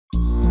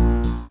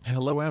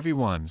Hello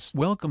everyone,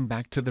 welcome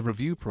back to the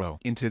Review Pro.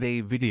 In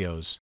today's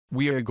videos,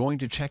 we are going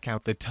to check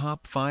out the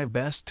top 5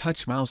 best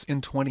touch mouse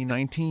in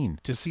 2019.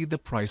 To see the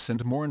price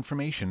and more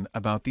information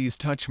about these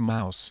touch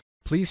mouse,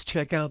 please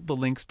check out the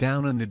links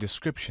down in the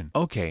description.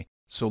 Okay,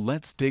 so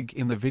let's dig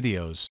in the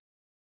videos.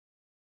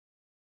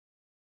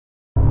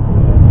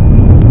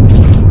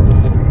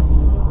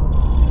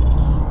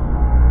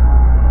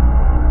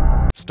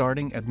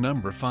 Starting at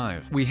number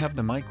 5, we have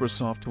the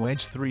Microsoft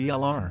Wedge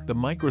 3LR. The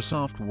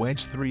Microsoft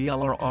Wedge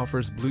 3LR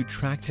offers Blue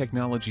Track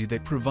technology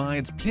that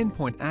provides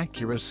pinpoint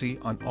accuracy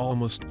on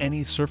almost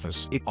any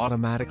surface. It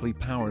automatically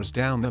powers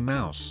down the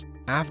mouse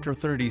after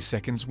 30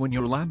 seconds when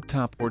your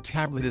laptop or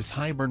tablet is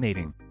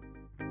hibernating,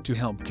 to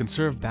help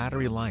conserve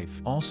battery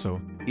life. Also,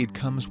 it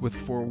comes with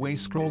 4-way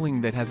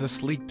scrolling that has a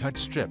sleek touch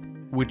strip,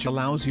 which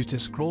allows you to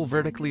scroll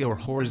vertically or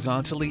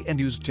horizontally and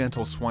use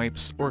gentle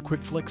swipes or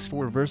quick flicks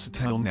for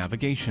versatile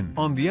navigation.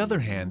 On the other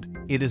hand,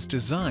 it is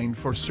designed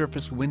for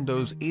Surface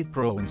Windows 8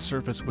 Pro and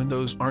Surface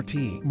Windows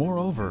RT.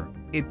 Moreover,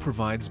 it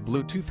provides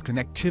Bluetooth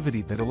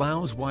connectivity that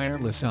allows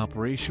wireless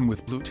operation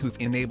with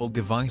Bluetooth-enabled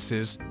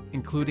devices,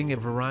 including a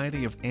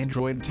variety of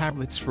Android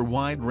tablets for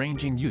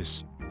wide-ranging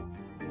use.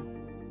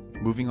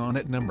 Moving on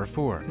at number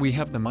 4, we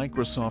have the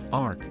Microsoft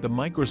Arc. The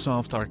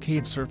Microsoft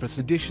Arcade Surface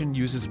Edition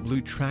uses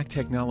Blue Track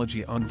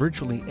technology on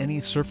virtually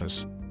any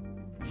surface.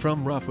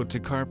 From rough wood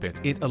to carpet,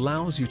 it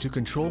allows you to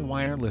control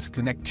wireless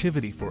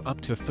connectivity for up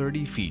to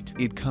 30 feet.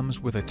 It comes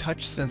with a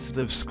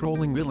touch-sensitive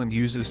scrolling wheel and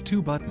uses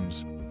 2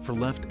 buttons for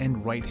left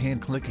and right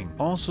hand clicking.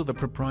 Also the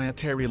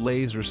proprietary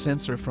laser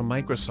sensor from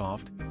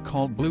Microsoft,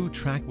 called Blue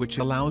Track, which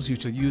allows you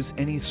to use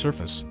any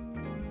surface,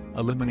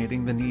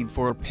 eliminating the need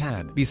for a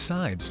pad.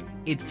 Besides,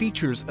 it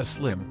features a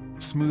slim,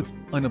 smooth,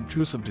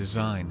 unobtrusive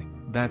design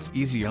that's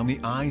easy on the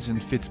eyes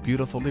and fits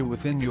beautifully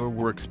within your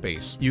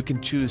workspace. You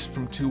can choose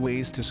from 2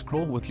 ways to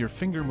scroll with your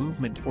finger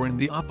movement or in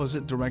the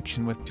opposite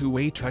direction with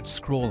 2-way touch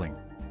scrolling.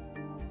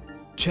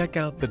 Check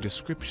out the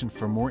description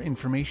for more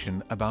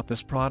information about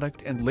this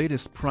product and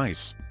latest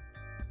price.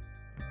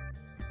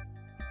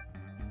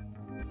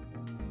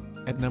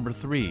 At number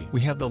 3,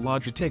 we have the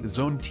Logitech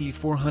Zone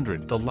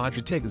T400. The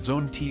Logitech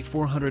Zone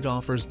T400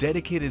 offers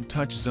dedicated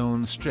touch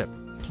zone strip,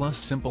 plus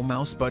simple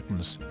mouse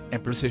buttons,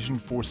 and precision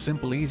for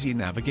simple easy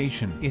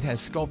navigation. It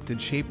has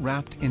sculpted shape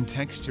wrapped in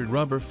textured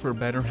rubber for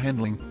better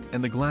handling,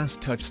 and the glass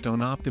touchstone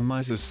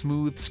optimizes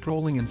smooth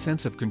scrolling and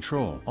sense of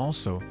control.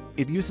 Also,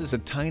 it uses a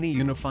tiny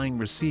unifying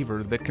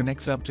receiver that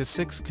connects up to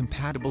 6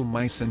 compatible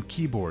mice and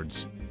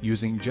keyboards,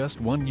 using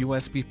just 1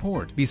 USB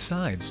port.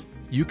 Besides,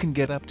 you can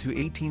get up to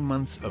 18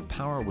 months of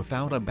power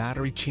without a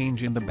battery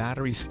change in the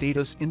battery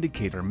status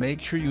indicator. Make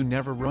sure you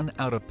never run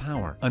out of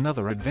power.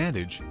 Another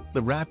advantage,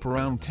 the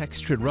wraparound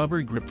textured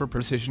rubber grip for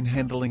precision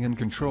handling and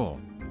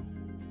control.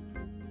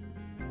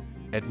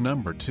 At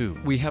number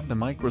 2, we have the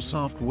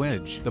Microsoft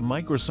Wedge. The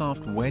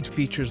Microsoft Wedge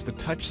features the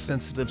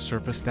touch-sensitive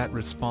surface that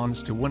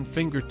responds to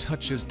one-finger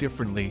touches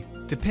differently,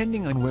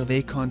 depending on where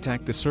they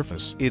contact the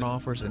surface. It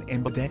offers an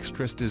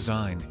ambidextrous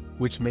design,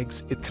 which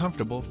makes it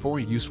comfortable for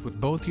use with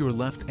both your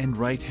left and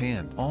right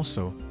hand.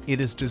 Also, it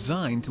is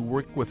designed to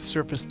work with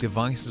Surface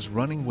devices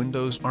running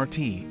Windows RT,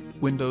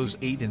 Windows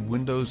 8 and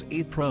Windows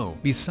 8 Pro.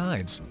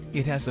 Besides,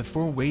 it has a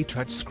 4-way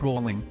touch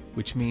scrolling,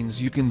 which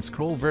means you can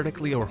scroll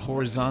vertically or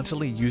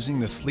horizontally using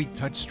the sleek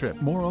touch strip.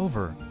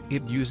 Moreover,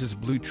 it uses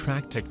Blue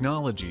Track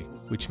technology,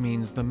 which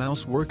means the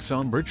mouse works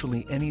on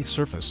virtually any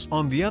surface.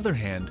 On the other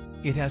hand,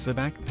 it has a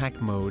backpack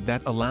mode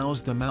that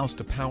allows the mouse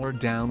to power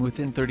down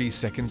within 30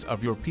 seconds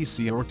of your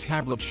PC or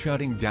tablet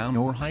shutting down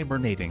or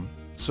hibernating,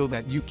 so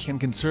that you can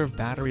conserve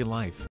battery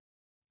life.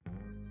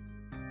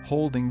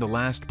 Holding the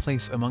last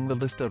place among the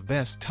list of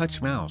best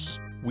touch mouse,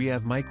 we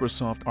have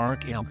Microsoft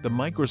Arc ELG. The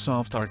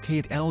Microsoft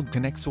Arcade ELG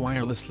connects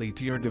wirelessly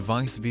to your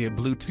device via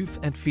Bluetooth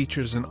and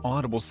features an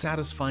audible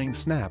satisfying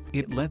snap.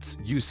 It lets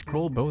you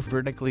scroll both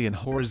vertically and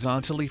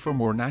horizontally for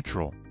more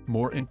natural,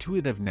 more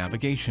intuitive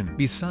navigation.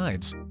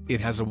 Besides, it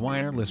has a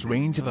wireless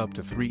range of up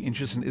to 3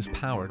 inches and is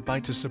powered by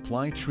 2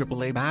 supply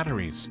AAA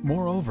batteries.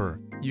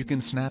 Moreover, you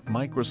can snap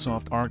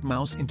Microsoft Arc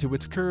mouse into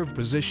its curved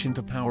position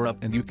to power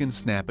up, and you can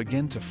snap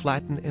again to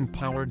flatten and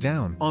power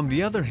down. On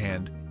the other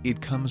hand, it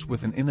comes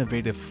with an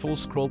innovative full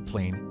scroll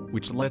plane,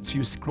 which lets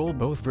you scroll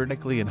both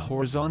vertically and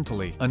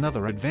horizontally.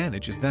 Another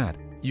advantage is that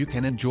you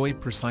can enjoy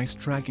precise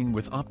tracking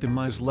with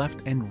optimized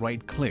left and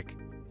right click.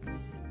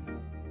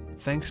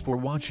 Thanks for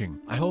watching.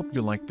 I hope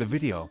you liked the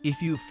video.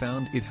 If you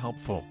found it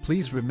helpful,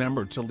 please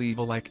remember to leave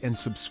a like and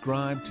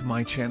subscribe to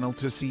my channel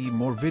to see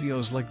more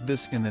videos like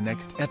this in the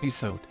next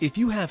episode. If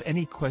you have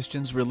any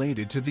questions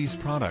related to these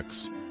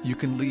products, you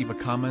can leave a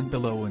comment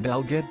below and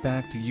I'll get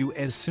back to you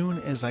as soon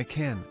as I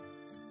can.